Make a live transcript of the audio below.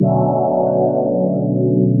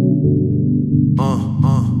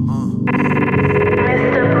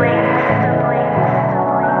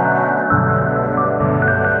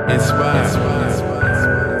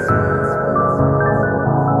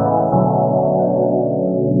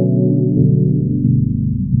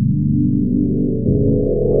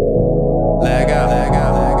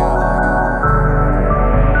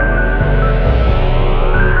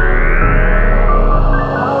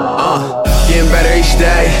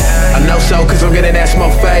know so, cause I'm getting asked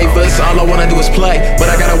more favors. All I wanna do is play, but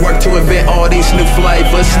I gotta work to invent all these new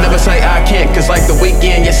flavors. Never say I can't, cause like the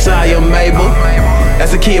weekend, yes I am able.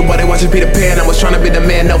 As a kid, while they watching Peter Pan, I was trying to be the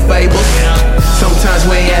man, no fables. Sometimes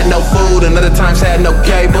we ain't had no food, and other times had no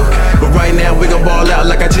cable. But right now we gon' ball out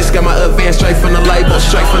like I just got my advance straight from the label.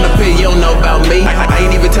 Straight from the P, you don't know about me. I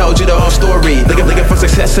ain't even told you the whole story. Looking for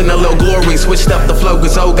success and a little glory. Switched up the flow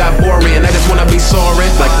cause old got boring. I just wanna be soaring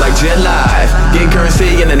like Jet Live. Getting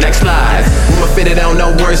currency in the next live. I'ma fit it on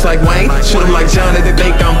no words like Wayne. Shoot 'em like John if they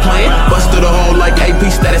think I'm playing. Bust through the hole like AP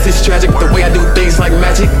status. It's tragic the way I do things like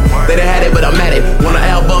magic. They done had it but I'm at it. Want an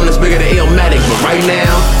album that's bigger than Illmatic. But right now,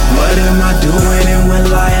 what am I doing? And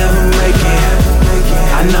will I ever make it?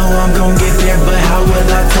 I know I'm gon' get there, but how will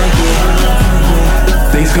I take it?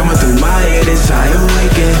 Things coming through my head as I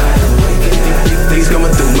awaken. Things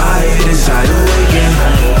coming through my head as I awaken.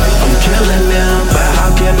 I'm killing them, but how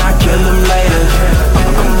can I kill them later?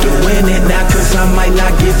 I'm doing it now cause I might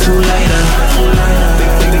not get too later.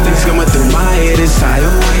 Things coming through my head as I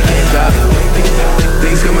awaken.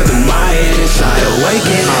 Things coming through my head as I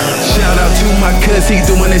awaken. Shout out to my cuz, he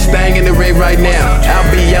doing his thing in the ring right now. I'll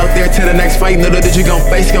be out there till the next fight. Know that you gon'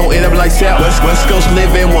 face, gon' end up like South. West Coast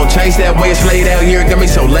living won't change that way it's laid out here. Got me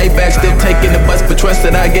so laid back, still taking the bus, but trust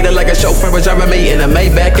that I get it like a chauffeur driving me in a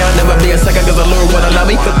Maybach. I'll never be a sucker cause the Lord wanna love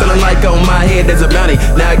me. Feeling like on my head there's a bounty.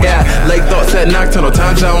 Now I got late thoughts at nocturnal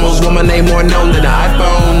time zones. Woman name more known than an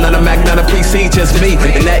iPhone. Not a Mac, not a PC, just me.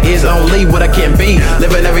 And that is only what I can be.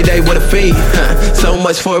 Living every day with a fee. So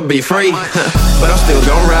much for it be free. But I'm still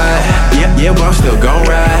gon' ride. Yeah, but I'm still gon'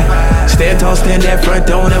 ride. Stand tall, stand that front,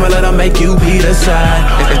 don't ever let them make you be the side.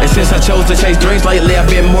 And since I chose to chase dreams lately, I've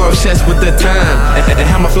been more obsessed with the time. And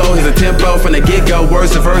how my flow is a tempo from the get-go,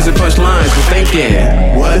 words and verse and punch lines. I'm thinking,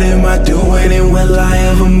 what am I doing and will I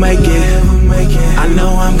ever make it? I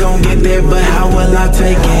know I'm gon' get there, but how will I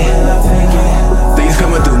take it? Things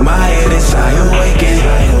coming through my head as I awaken.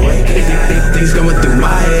 Things coming through my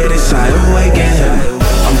head as I awaken.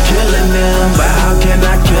 I'm killing them, but how can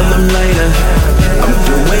I kill them later? I'm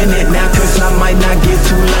doing it now cause I might not get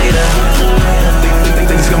too later.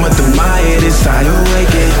 Things coming through my head as I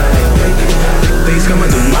awaken. Things coming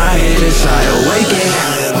through my head as I awaken.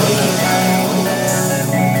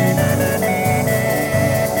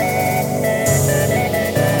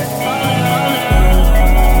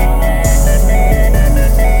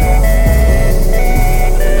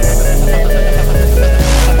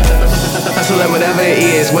 Like whatever it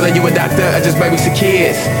is, whether you a doctor or just babysit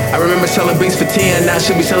kids. I remember selling beats for 10, now I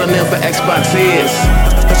should be selling them for Xboxes.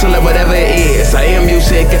 Hustle like whatever it is, I am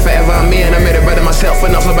music, if ever I'm in, I made it better myself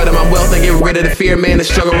and also better my wealth and get rid of the fear, man, the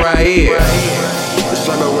struggle right here. The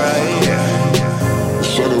struggle right here. The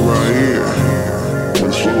struggle right here.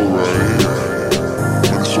 The struggle right here.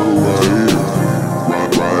 The struggle right here.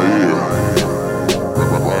 Right here. Right here.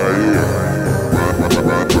 Right here.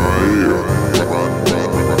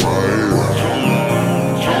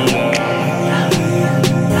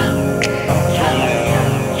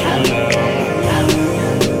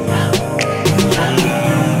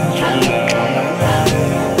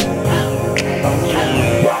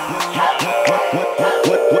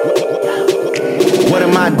 What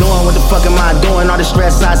am I doing? What the fuck am I doing? All the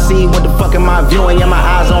stress I see, what the fuck am I viewing? Yeah, my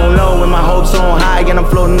eyes on low and my hopes on high, and I'm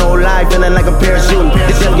floating no lie, feeling like I'm parachuting.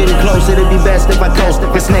 This I'm getting close, it'd be best if I coast.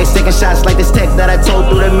 Cause snakes taking shots like this text that I told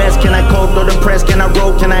through the mess. Can I cope through the press? Can I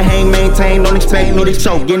rope? Can I hang, maintain? Don't expect me to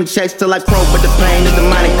choke. Getting checks till I croak, but the pain is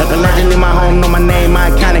demonic. A legend in my home, know my name, my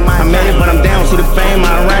iconic. I made it, but I'm down, see the fame,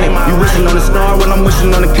 ironic. You wishing on the star, well I'm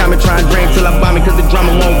wishing on the comet. Try and drain till I vomit, cause the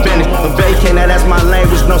drama won't finish. A vacate, now that's my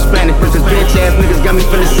language, no Spanish. Cause bitch ass niggas got me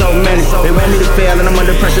feeling so many. They want me to fail and I'm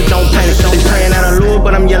under pressure, don't panic. They praying out of lure,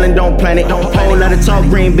 but I'm yelling, don't plan it. Whole lot of talk,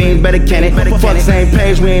 green beans, better can it. Fuck same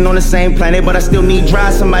page, we ain't on the same planet, but I still need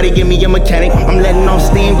dry, somebody give me a mechanic. I'm letting off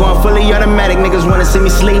steam, going fully automatic. Niggas wanna see me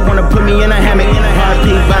sleep, wanna put me in a hammock.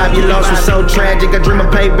 RP vibe, your loss was so tragic. I dream of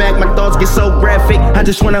payback, my thoughts get so graphic. I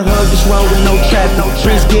just wanna hug this road with no traffic.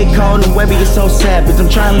 Streets get cold and webby is so savage. I'm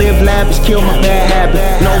trying to live lavish, kill my bad habit.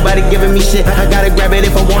 Nobody giving me shit, I gotta grab it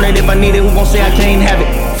if I want it. If I need it, who gon' say I can't have it?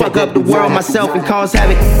 Fuck up the world, myself, and cause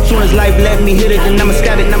havoc. Soon as life let me hit it, then I'ma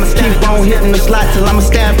stab it. I'ma keep on hitting the slot till I'ma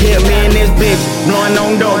stab here. Me and this bitch, blowing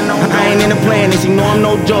on dope. I ain't in the playing and she know I'm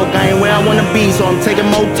no joke. I ain't where I wanna be, so I'm taking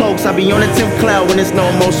more tokes. I be on the 10th cloud when there's no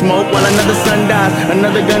more smoke. While another sun dies,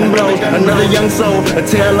 another gun blows, another young soul, a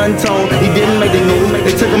tale untold. He didn't make the news,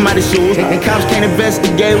 they took him out his shoes, and cops can't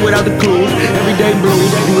investigate without the clues. Everyday blues,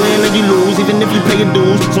 you win or you lose, even if you pay your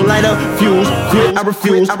dues. So light up, fuse, quit, I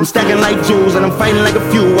refuse. I'm stacking like jewels, and I'm fighting like a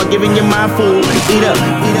few while giving you my food. Eat up,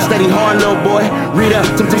 steady hard, little boy, read up.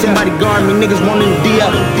 Somebody guard me, niggas wanting to D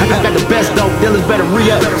up. I got the best dope dealers, better re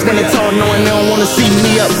up. Standing tall knowing they don't wanna see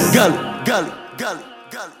me up. Gully, Gully, Gully.